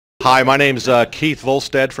Hi, my name's Keith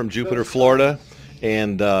Volstead from Jupiter, Florida,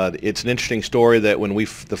 and it's an interesting story that when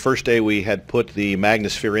the first day we had put the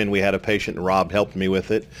MagneCon in, we had a patient, and Rob helped me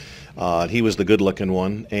with it. He was the good-looking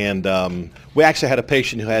one, and we actually had a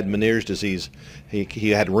patient who had Meniere's disease.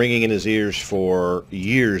 He had ringing in his ears for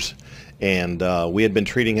years, and we had been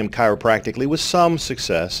treating him chiropractically with some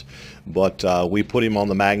success, but we put him on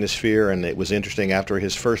the MagneCon, and it was interesting. After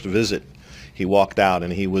his first visit, he walked out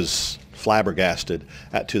and he was flabbergasted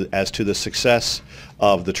as to the success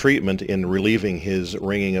of the treatment in relieving his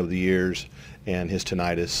ringing of the ears and his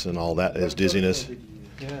tinnitus and all that, his dizziness.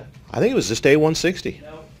 I think it was just day 160.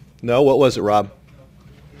 No, what was it, Rob?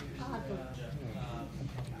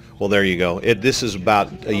 Well, there you go. This is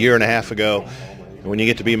about a year and a half ago. And when you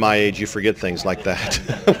get to be my age, you forget things like that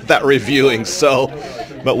without reviewing.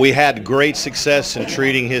 But we had great success in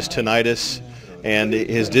treating his tinnitus and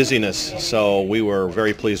his dizziness, so we were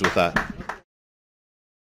very pleased with that.